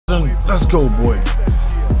Let's go, boy.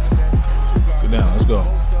 Get down. Let's go.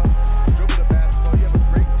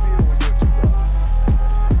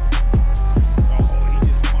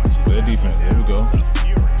 Play defense. There we go.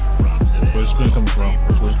 Where's the screen coming from?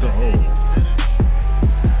 Where's the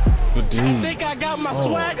good D. I think I got my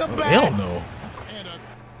swagger back. Hell no.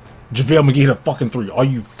 JaVale McGee hit a fucking 3. Are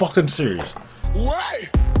you fucking serious? Wait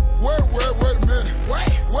a minute.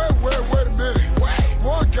 Wait a minute.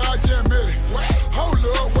 One goddamn minute. Hold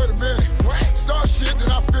up, wait a minute. Start shit,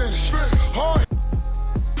 then I finish.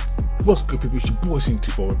 What's good, people? It's your boy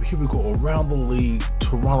CT4. Here we go around the league.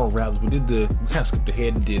 Toronto Raptors. We kind of skipped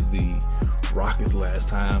ahead and did the Rockets last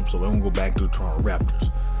time, so we're gonna go back to the Toronto Raptors.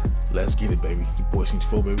 Let's get it, baby. Your boy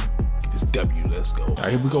CT4, baby. Get this W. Let's go. All right,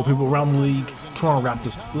 here we go, people. Around the league. Toronto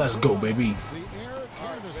Raptors. Let's go, baby.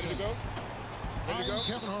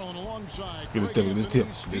 Get this W. This tip.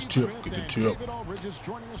 This tip. Get the tip.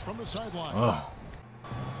 Oh.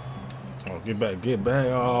 Oh, get back.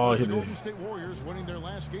 Oh, hit it.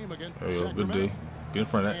 There we go. Good D. Get in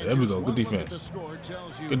front of that. There we go. Good defense.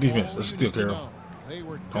 Good defense. Let's steal, Carroll.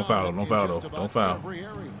 Don't foul. Don't foul, though. Don't foul.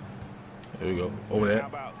 There we go. Over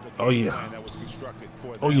that. Oh, yeah.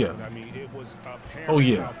 Oh, yeah. Oh,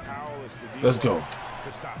 yeah. Let's go.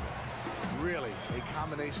 Really, a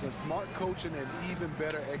combination of smart coaching and even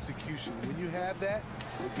better execution. When you have that,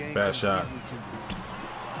 the game bad shot.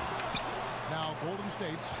 Now Golden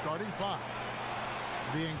State's starting 5.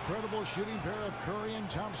 The incredible shooting pair of Curry and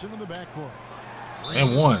Thompson in the backcourt.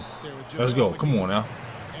 And 1. Let's go. Come on now.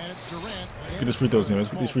 Get these free throws in. Let's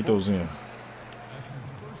get these free throws in.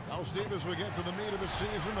 Now, Steve, as we get to the meat of the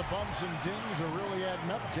season, the bumps and dings are really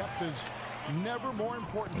adding up. Depth is never more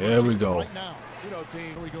important. There we go. Right now,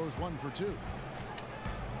 team. He goes 1 for 2.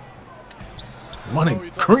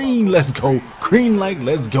 Money. Green. Let's go. Green light.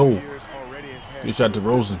 Let's go. Good shot to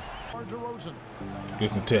Rosen. Good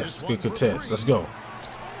contest. Good contest. Let's go.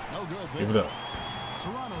 Give it up.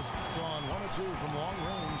 Toronto's gone 1 or 2 from long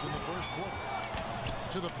range in the first quarter.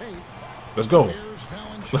 To the paint. Let's go.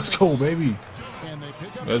 Let's go, baby.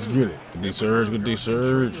 Let's get it. Good D surge. Good D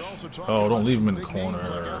surge. Oh, don't leave him in the corner.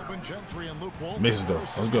 Misses though.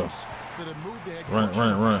 Let's go. Run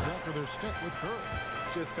it.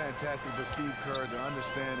 Just fantastic for Steve Kerr to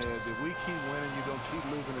understand is if we keep winning, you're going to keep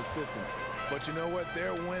losing assistants. But you know what?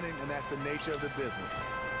 They're winning, and that's the nature of the business.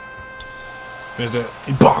 Finish that.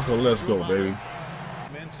 Ibaka. Let's go, baby.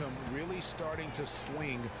 Momentum really starting to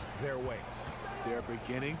swing their way. They're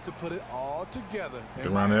beginning to put it all together. Get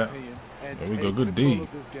around that. There we go. Good D.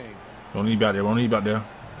 Don't need you out there. Don't need you out there.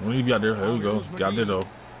 Don't need you out there. There we go. Got there though.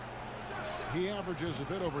 He averages a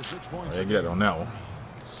bit over 6 points. I get on that one.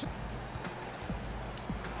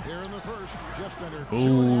 Here in the first, just under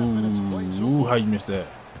 2.5 minutes played so Ooh, far. how you missed that?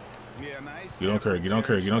 Get on Curry. Get on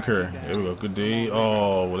Curry. Get on Curry. There we go. Good D.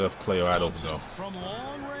 Oh, we left Clay wide open though. From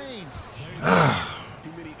long range.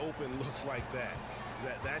 Too many open looks like that.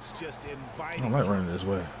 That's just inviting. I don't like running this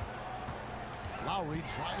way. Lowry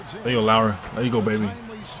drives in. There you go, Lowry. There you go, baby.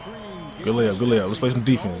 Good layup. Good layup. Let's play some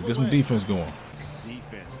defense. Get some defense going.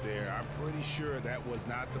 Defense there. I'm pretty sure that was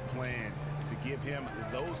not the plan to give him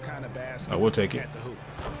those kind of baskets. I will take it. At the hoop.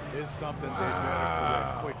 It's something they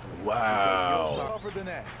better correct quickly. Wow. Than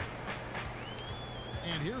that.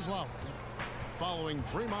 And here's Lowry following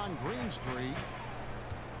Draymond Green's 3.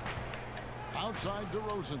 Outside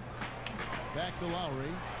DeRozan. Back to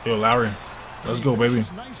Lowry. Yo, Lowry. Let's go, baby.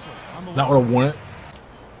 Not what I wanted.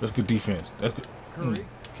 That's good defense. That's good. Curry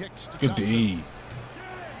kicks to Good D.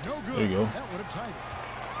 No good. There you go. That would have tied it.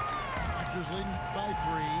 Raptors leading by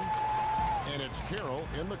 3. And it's Carroll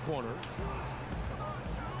in the corner.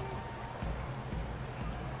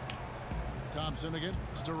 Thompson again.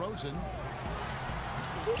 It's DeRozan.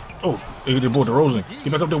 Oh, they get the ball, DeRozan.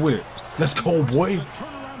 Get back up there with it. Let's go, boy.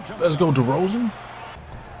 Let's go, DeRozan.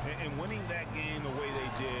 And winning that game the way they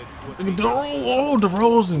did. Look at oh,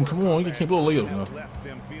 DeRozan. Come on, you can't blow a layup now. Left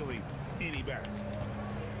them feeling any better.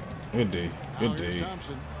 Good D. Good D.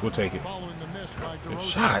 We'll take it. Good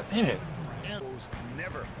shot. Damn it.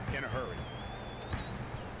 Never in a hurry.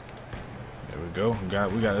 There we go. We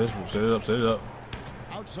got this. We'll set it up. Set it up.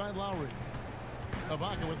 Outside Lowry.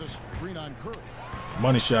 Ibaka with a screen on Curry.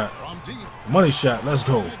 Money shot. From deep. Money shot. Let's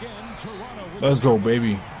go. Again, Toronto with Let's go,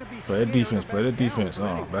 baby. Play that defense. Play that defense.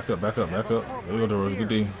 Oh, back up. Back up. Back up. There we go, DeRozan. Good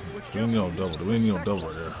D. We didn't need no double. We didn't need no double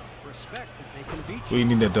right there. We didn't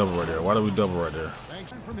need that double right there. Why do we double right there?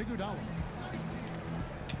 thanks from Iguodala.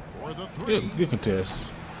 For the 3. Good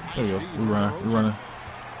contest. There we go. We running. We running.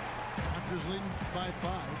 Raptors leading by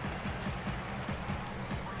 5.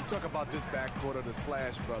 Talk about this backcourt of the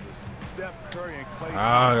Splash Brothers. Steph Curry and Klay.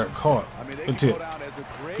 I got caught. I mean, Good tip.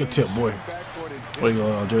 Good tip, boy. Way to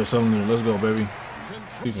go, Jerry Sullivan. Let's go, baby.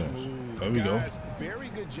 Defense. There we go. Very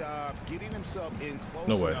good job getting himself in close.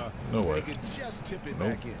 No way. No way. Just tip it Nope.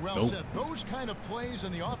 back in. Well Nope. said. Those kind of plays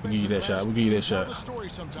in the offense. We give you that shot. We give you that shot. The story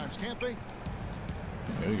sometimes, can't they?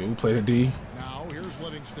 There we go. We play the D. Now here's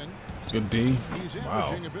Livingston. Good D. He's Wow.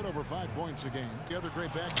 averaging a bit over 5 points a game. The other great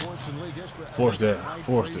backcourts in league history. Forced that. Mike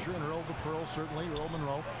Forced it. Frazier and Earl DePearl, certainly Earl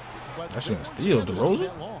Monroe. But That's they a weren't steal, standards DeRozan?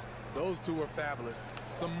 that long. Those two were fabulous.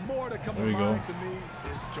 Some more to come There to we go. mind to me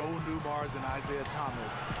is Joe Dumars and Isaiah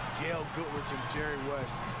Thomas, Gail Goodrich and Jerry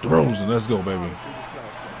West. DeRozan, let's go, baby. Obviously the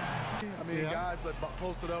Splash. I mean, guys that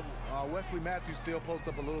posted up, Wesley Matthews still posted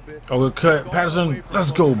up a little bit. Oh, good cut. Patterson,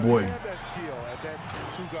 let's go, boy.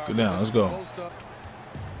 Good down, let's go.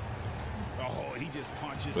 Oh, he just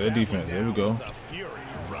punches. Good defense. There we go.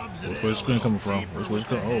 Which way the screen coming from? Which way the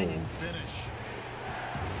screen? Oh.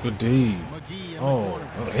 Good D. Oh,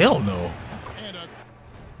 hell no.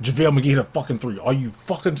 JaVale McGee hit a fucking 3. Are you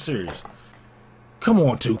fucking serious? Come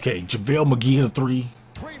on, 2K. JaVale McGee hit a 3.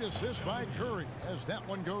 Great assist by Curry as that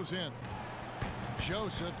one goes in.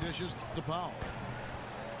 Joseph dishes to Powell.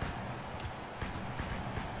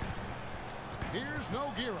 Here's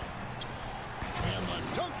Nogueira. And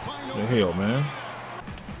the dunk by The Nogueira. hell, man.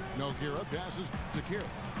 Nogueira passes to Kira.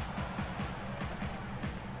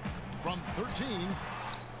 From 13,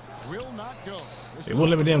 will not go. They wouldn't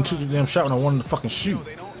let me damn shot when I wanted to fucking shoot.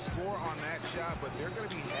 They don't score on that shot, but they're going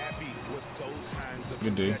to be happy with those kinds of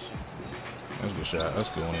Good D. possessions. That's a good shot. That's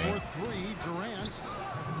good one. For Yeah. 3, Durant.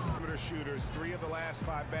 Perimeter shooters, 3 of the last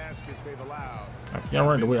 5 baskets they've allowed. Y'all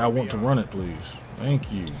run it the way I want to run it, please.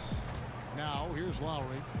 Thank you. Now here's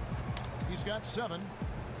Lowry. He's got 7.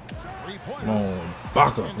 3-pointer. Come on,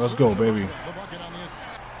 Baca. Let's go, baby. The bucket on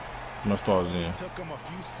the My stars in. It took them a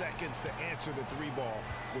few seconds to answer the 3 ball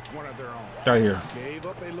with one of their own. Got here. Gave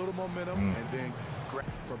up a little momentum and then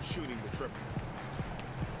From shooting the triple.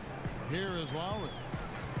 Here is Lowry.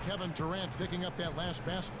 Kevin Durant picking up that last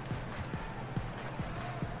basket.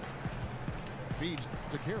 Feeds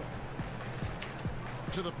to Kira.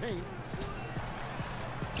 To the paint.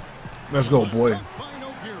 Let's go, boy. By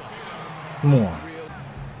Nogueira. Come on.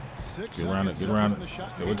 6 Get around it. seconds Get around on the it.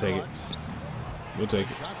 shot Yeah, we'll take it. clock. We'll take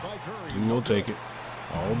it. Shot by Curry. We will take it.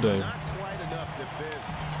 All day. Not quite enough defense.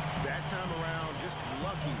 That time around, just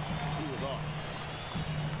lucky he was off.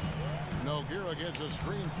 Nogueira gets a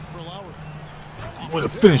screen for Lowry. Way to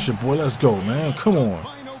finish it, boy. Let's go, man. Come on.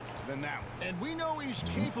 By No- Then that one. And we know he's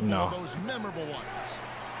capable No. of those memorable ones.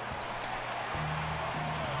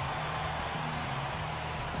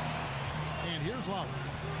 And here's Lowry.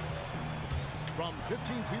 From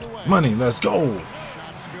 15 feet away. Money. Let's go.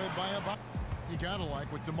 Shots good by a. You gotta like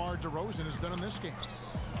what DeMar DeRozan has done in this game.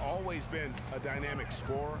 Always been a dynamic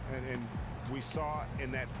scorer, and we saw in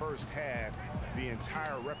that first half the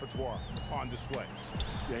entire repertoire on display.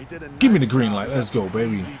 Yeah, he did a Give me nice the green job. light. Let's go,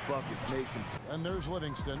 baby. Easy buckets, made some And there's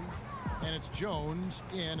Livingston. And it's Jones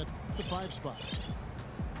in at the 5 spot.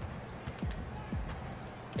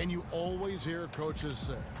 And you always hear coaches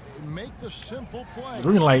say, make the simple play.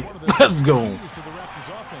 Green light. One of the Let's go. keys to the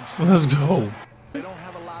Raptors offense. Let's go. They don't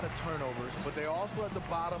have a lot of turnovers, but they're also at the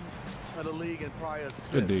bottom of the league in prior assists.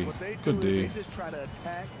 Good D. What they Good do is D. they just try to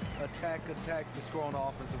attack to score on the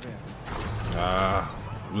offensive end.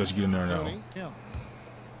 Let's get in there now. Mooney, yeah.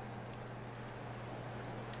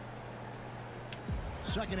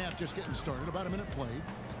 Second half just getting started. About a minute played.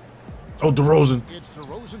 Oh, DeRozan. It's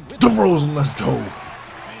DeRozan with DeRozan. Let's go.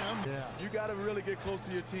 Yeah. You got to really get close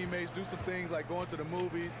to your teammates, do some things like going to the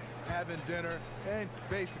movies, having dinner, and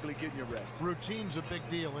basically getting your rest. Routine's a big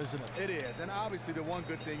deal, isn't it? It is, and obviously the one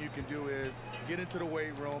good thing you can do is get into the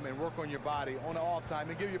weight room and work on your body on the off time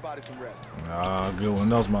and give your body some rest. Good one.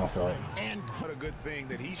 That was my fault. And What a good thing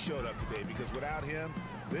that he showed up today, because without him,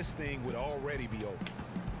 this thing would already be over.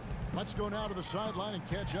 let's go now to the sideline and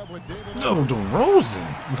catch up with David. No,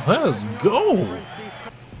 DeRozan. Let's go.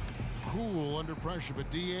 Cool under pressure, but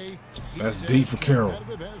DA. That's he's D as for Carroll.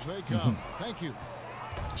 competitive as they come. Thank you.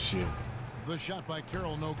 Shit. The shot by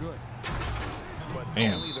Carroll, no good. But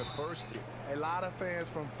Damn. only the first. A lot of fans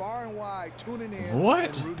from far and wide tuning in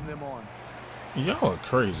What? and rooting them on. Y'all are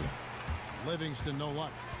crazy. Livingston, no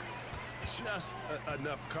luck. Just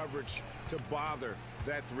enough coverage to bother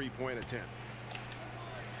that 3-point attempt.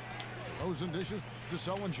 DeRozan dishes to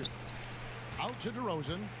Sullinger. Out to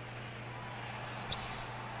DeRozan.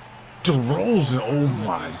 DeRozan. Oh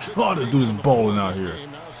my God, this dude is balling out here.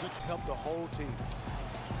 Now 6 Help the whole team.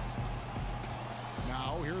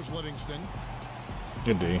 Now here's Livingston.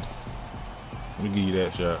 Good D. Let me give you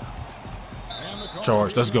that shot. And the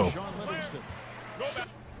Charge. Let's go.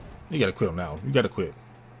 You gotta quit him now. You gotta quit.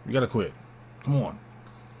 You gotta quit. Come on.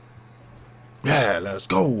 Yeah, let's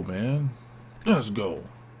go, man. Let's go.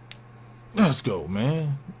 Let's go,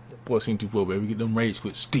 man. Boy, seen 2-4, baby. Get them rage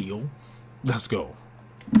quit. Steal. Let's go.